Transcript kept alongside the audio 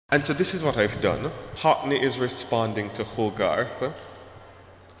And so this is what I've done. Hockney is responding to Hogarth,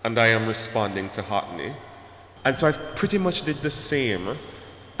 and I am responding to Hockney. And so I've pretty much did the same,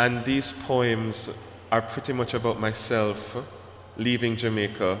 and these poems are pretty much about myself leaving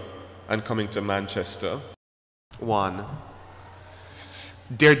Jamaica and coming to Manchester. 1.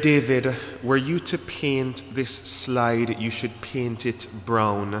 Dear David, were you to paint this slide, you should paint it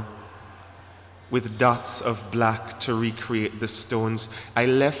brown, with dots of black to recreate the stones. I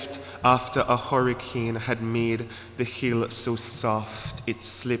left after a hurricane had made the hill so soft it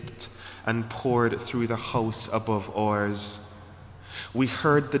slipped and poured through the house above ours. We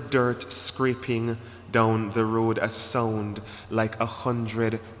heard the dirt scraping down the road, a sound like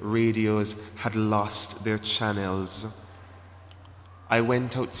 100 radios had lost their channels. I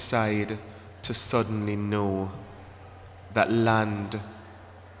went outside to suddenly know that land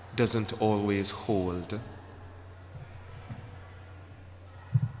doesn't always hold.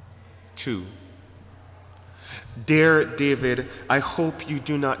 2. Dear David, I hope you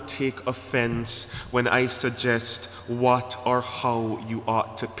do not take offense when I suggest what or how you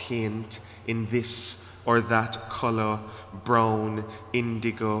ought to paint in this or that color, brown,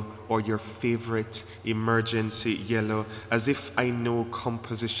 indigo, or your favorite emergency yellow, as if I know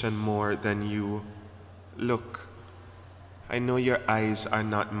composition more than you. Look, I know your eyes are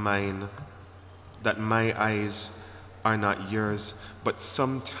not mine, that my eyes are not yours, but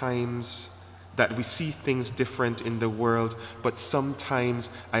sometimes that we see things different in the world, but sometimes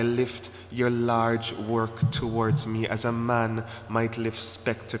I lift your large work towards me as a man might lift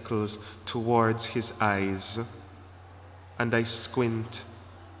spectacles towards his eyes. And I squint,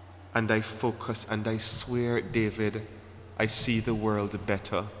 and I focus, and I swear, David, I see the world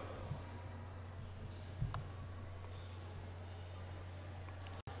better.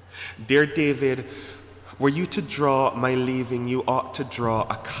 Dear David, were you to draw my leaving, you ought to draw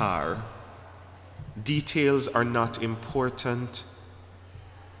a car. Details are not important,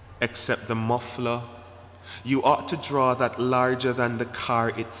 except the muffler. You ought to draw that larger than the car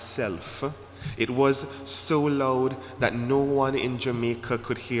itself. It was so loud that no one in Jamaica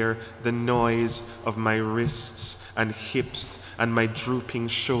could hear the noise of my wrists and hips and my drooping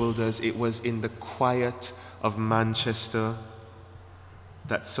shoulders. It was in the quiet of Manchester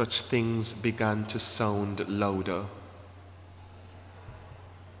that such things began to sound louder.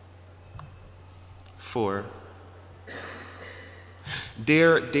 4.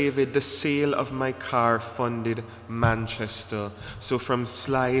 Dear David, the sale of my car funded Manchester, so from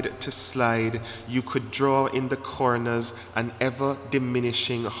slide to slide you could draw in the corners an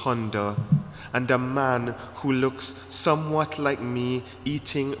ever-diminishing Honda, and a man who looks somewhat like me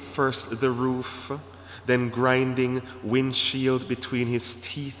eating first the roof, then grinding windshield between his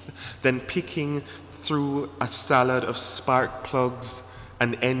teeth, then picking through a salad of spark plugs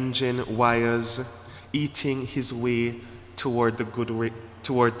and engine wires, eating his way toward the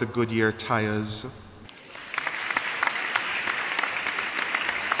Goodyear tires.